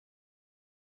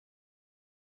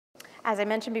As I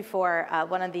mentioned before,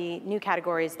 one of the new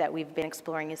categories that we've been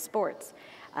exploring is sports,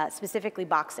 specifically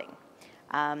boxing.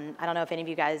 I don't know if any of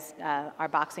you guys are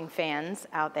boxing fans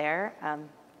out there.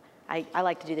 I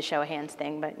like to do the show of hands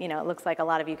thing, but it looks like a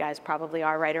lot of you guys probably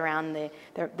are right around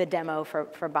the demo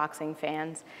for boxing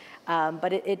fans.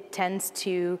 But it tends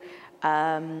to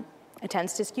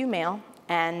skew male,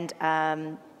 and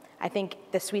I think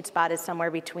the sweet spot is somewhere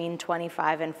between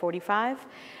 25 and 45.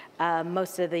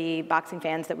 Most of the boxing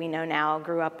fans that we know now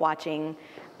grew up watching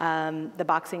the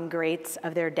boxing greats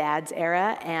of their dad's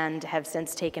era and have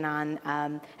since taken on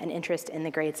an interest in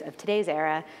the greats of today's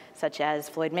era, such as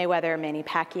Floyd Mayweather, Manny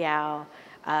Pacquiao,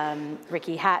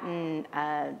 Ricky Hatton,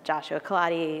 Joshua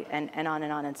Kaladi, and on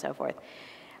and so forth.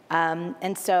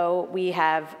 And so we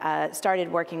have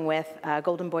started working with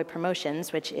Golden Boy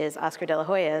Promotions, which is Oscar De La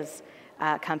Hoya's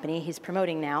company. He's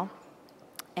promoting now.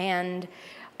 And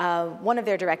one of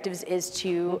their directives is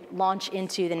to launch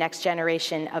into the next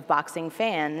generation of boxing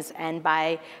fans, and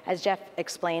by, as Jeff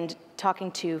explained,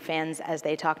 talking to fans as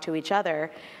they talk to each other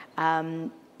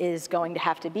is going to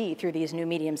have to be through these new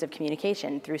mediums of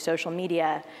communication, through social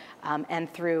media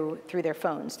and through their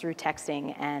phones, through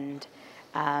texting and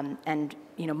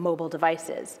mobile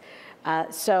devices.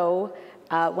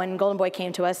 When Golden Boy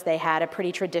came to us, they had a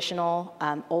pretty traditional,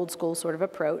 old school sort of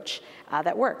approach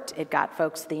that worked. It got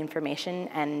folks the information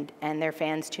and their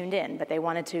fans tuned in, but they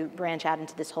wanted to branch out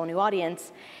into this whole new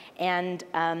audience. And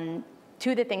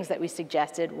two of the things that we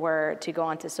suggested were to go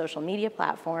onto social media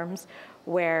platforms,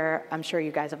 where I'm sure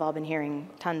you guys have all been hearing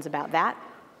tons about that,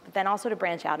 but then also to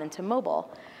branch out into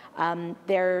mobile.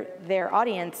 Their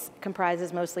audience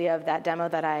comprises mostly of that demo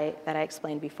that I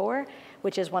explained before,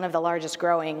 which is one of the largest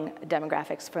growing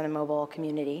demographics for the mobile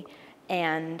community,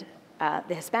 and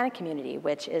the Hispanic community,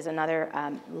 which is another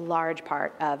large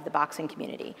part of the boxing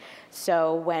community.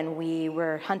 So when we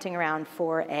were hunting around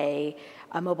for a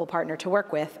mobile partner to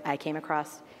work with, I came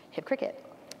across Hipcricket,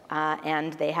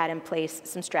 and they had in place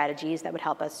some strategies that would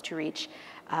help us to reach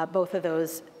both of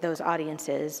those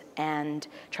audiences and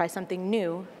try something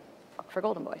new for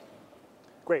Golden Boy.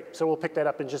 Great, so we'll pick that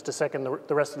up in just a second,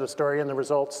 the rest of the story and the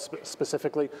results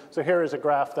specifically. So here is a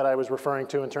graph that I was referring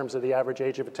to in terms of the average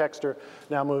age of a texter,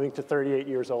 now moving to 38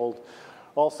 years old.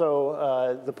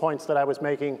 Also, the points that I was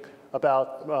making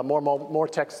about more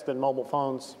text than mobile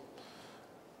phones,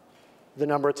 the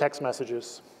number of text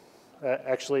messages.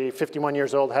 Actually, 51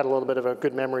 years old, had a little bit of a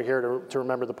good memory here to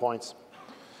remember the points.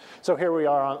 So here we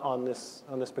are on this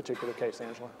particular case,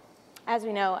 Angela. As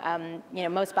we know,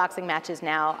 most boxing matches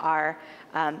now are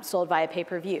sold via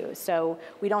pay-per-view. So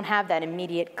we don't have that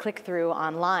immediate click-through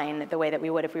online the way that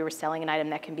we would if we were selling an item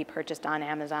that can be purchased on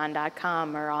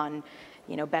Amazon.com or on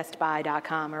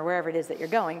BestBuy.com or wherever it is that you're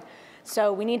going.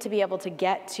 So we need to be able to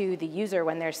get to the user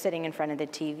when they're sitting in front of the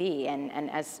TV.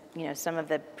 And as some of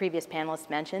the previous panelists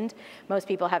mentioned, most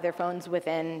people have their phones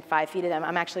within 5 feet of them.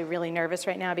 I'm actually really nervous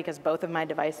right now because both of my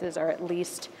devices are at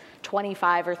least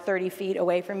 25 or 30 feet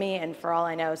away from me, and for all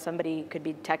I know, somebody could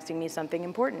be texting me something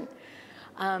important.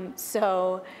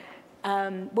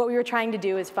 What we were trying to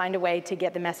do is find a way to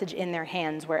get the message in their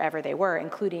hands wherever they were,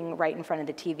 including right in front of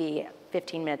the TV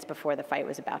 15 minutes before the fight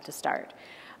was about to start.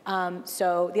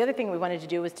 So the other thing we wanted to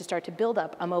do was to start to build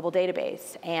up a mobile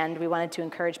database, and we wanted to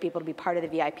encourage people to be part of the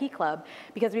VIP club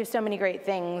because we have so many great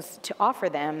things to offer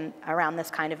them around this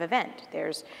kind of event.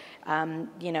 There's,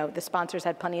 the sponsors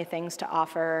had plenty of things to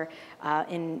offer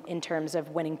in terms of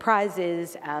winning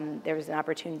prizes. There was an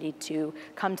opportunity to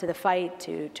come to the fight,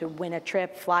 to win a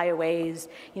trip, flyaways,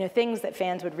 things that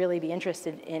fans would really be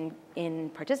interested in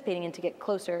participating in to get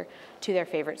closer to their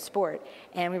favorite sport.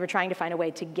 And we were trying to find a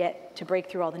way to break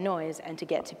through all the noise and to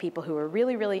get to people who were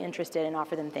really, really interested and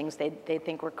offer them things they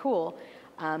think were cool,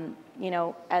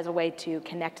 as a way to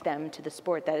connect them to the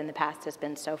sport that in the past has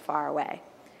been so far away.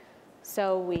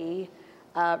 So we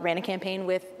ran a campaign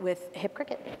with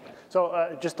Hipcricket.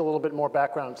 So just a little bit more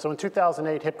background. So in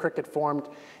 2008, Hipcricket formed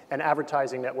an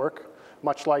advertising network,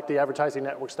 much like the advertising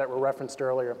networks that were referenced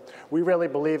earlier. We really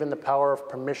believe in the power of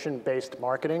permission-based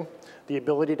marketing, the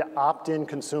ability to opt in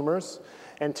consumers,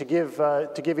 and to give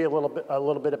you a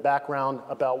little bit of background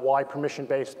about why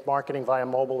permission-based marketing via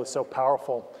mobile is so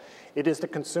powerful. It is the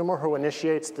consumer who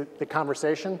initiates the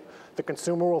conversation. The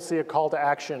consumer will see a call to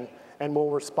action and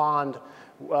will respond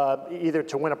either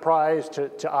to win a prize,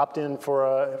 to opt in for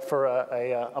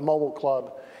a mobile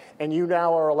club. And you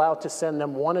now are allowed to send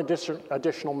them one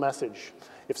additional message.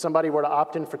 If somebody were to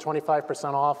opt in for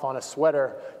 25% off on a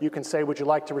sweater, you can say, would you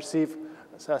like to receive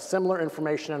similar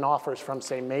information and offers from,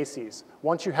 say, Macy's?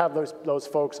 Once you have those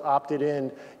folks opted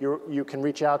in, you can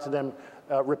reach out to them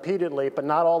repeatedly, but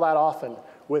not all that often,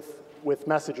 with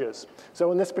messages.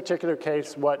 So in this particular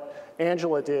case, what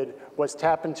Angela did was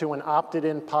tap into an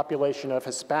opted-in population of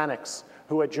Hispanics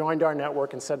who had joined our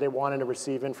network and said they wanted to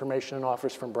receive information and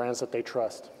offers from brands that they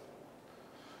trust.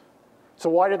 So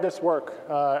why did this work?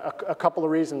 A couple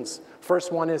of reasons.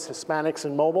 First one is Hispanics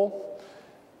and mobile.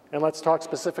 And let's talk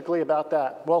specifically about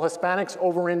that. Well, Hispanics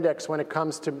over-index when it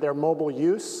comes to their mobile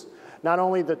use, not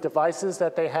only the devices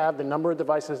that they have, the number of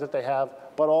devices that they have,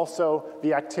 but also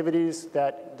the activities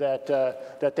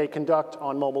that they conduct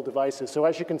on mobile devices. So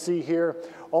as you can see here,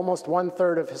 almost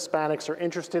 1/3 of Hispanics are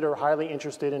interested or highly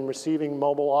interested in receiving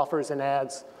mobile offers and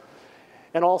ads.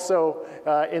 And also,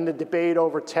 in the debate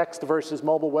over text versus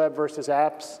mobile web versus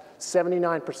apps,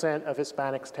 79% of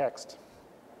Hispanics text.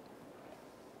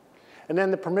 And then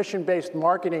the permission-based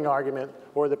marketing argument,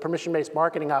 or the permission-based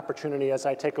marketing opportunity as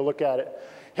I take a look at it.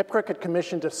 Hipcricket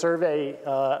commissioned a survey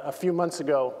a few months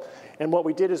ago, and what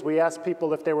we did is we asked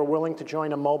people if they were willing to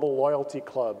join a mobile loyalty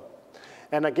club.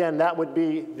 And again, that would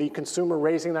be the consumer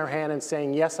raising their hand and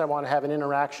saying, yes, I want to have an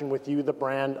interaction with you, the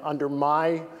brand, under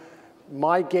my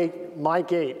gate.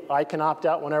 I can opt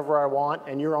out whenever I want,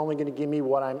 and you're only going to give me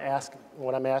what I'm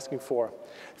asking for.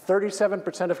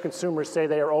 37% of consumers say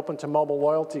they are open to mobile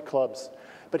loyalty clubs.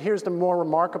 But here's the more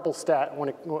remarkable stat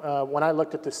when I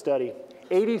looked at this study.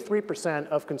 83%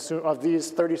 of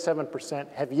these 37%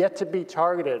 have yet to be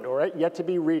targeted or yet to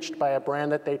be reached by a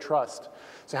brand that they trust.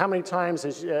 So how many times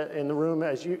in the room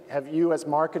have you as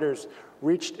marketers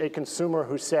reached a consumer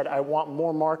who said, I want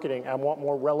more marketing, I want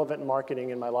more relevant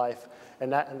marketing in my life?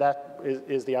 And that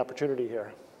is the opportunity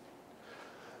here.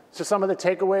 So some of the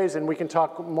takeaways, and we can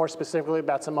talk more specifically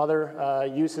about some other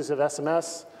uses of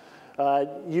SMS.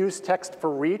 Use text for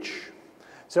reach.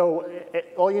 So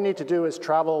all you need to do is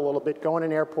travel a little bit, go in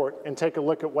an airport, and take a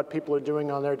look at what people are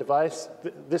doing on their device.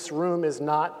 This room is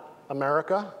not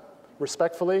America,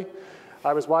 respectfully.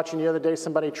 I was watching the other day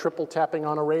somebody triple tapping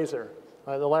on a razor.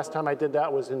 The last time I did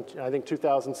that was in, I think,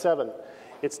 2007.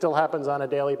 It still happens on a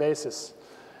daily basis.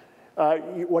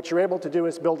 What you're able to do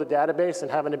is build a database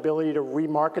and have an ability to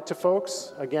remarket to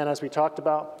folks, again, as we talked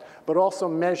about, but also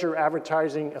measure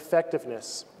advertising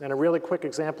effectiveness. And a really quick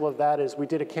example of that is we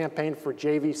did a campaign for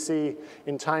JVC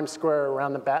in Times Square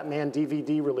around the Batman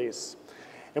DVD release.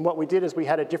 And what we did is we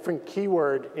had a different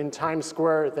keyword in Times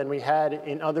Square than we had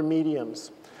in other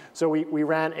mediums. So we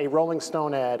ran a Rolling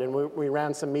Stone ad, and we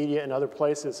ran some media in other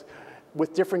places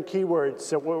with different keywords.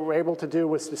 So what we were able to do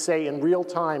was to say in real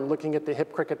time, looking at the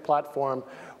Hipcricket platform,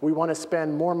 we want to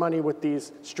spend more money with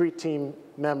these street team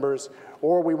members,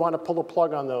 or we want to pull a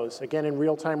plug on those. Again, in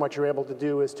real time, what you're able to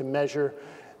do is to measure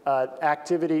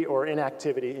activity or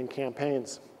inactivity in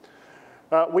campaigns.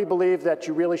 We believe that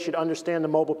you really should understand the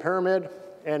mobile pyramid,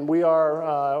 and we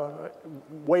are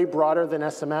way broader than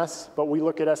SMS, but we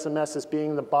look at SMS as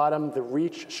being the bottom, the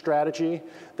reach strategy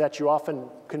that you often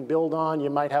can build on. You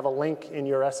might have a link in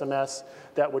your SMS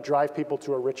that would drive people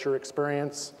to a richer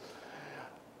experience.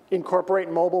 Incorporate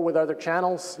mobile with other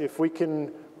channels. If we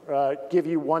can give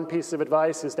you one piece of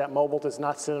advice, is that mobile does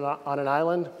not sit on an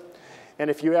island.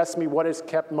 And if you ask me what has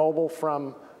kept mobile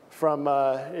from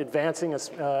advancing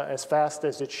as fast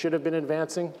as it should have been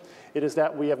advancing, it is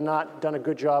that we have not done a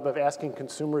good job of asking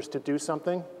consumers to do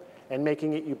something and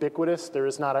making it ubiquitous. There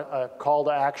is not a call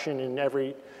to action in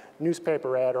every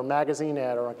newspaper ad or magazine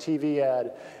ad or a TV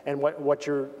ad. And what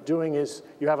you're doing is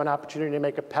you have an opportunity to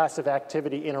make a passive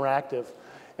activity interactive.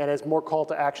 And as more call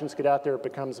to actions get out there, it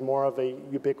becomes more of a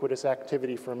ubiquitous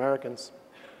activity for Americans.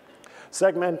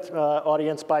 Segment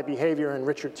audience by behavior, and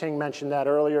Richard Ting mentioned that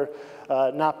earlier,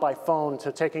 not by phone.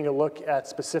 So taking a look at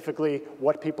specifically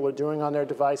what people are doing on their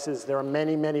devices. There are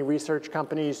many, many research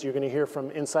companies. You're going to hear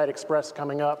from Insight Express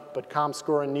coming up, but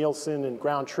ComScore and Nielsen and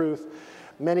Ground Truth.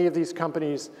 Many of these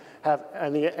companies have,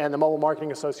 and the Mobile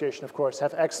Marketing Association, of course,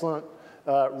 have excellent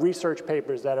research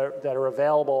papers that are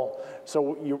available. So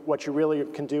what you really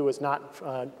can do is not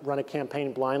run a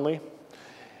campaign blindly.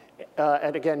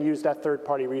 And again, use that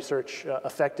third-party research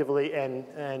effectively.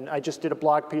 And I just did a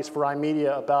blog piece for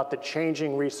iMedia about the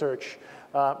changing research.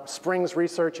 Spring's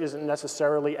research isn't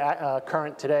necessarily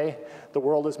current today. The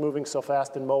world is moving so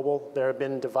fast in mobile. There have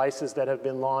been devices that have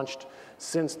been launched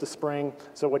since the spring.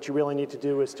 So what you really need to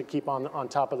do is to keep on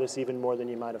top of this even more than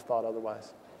you might have thought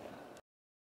otherwise.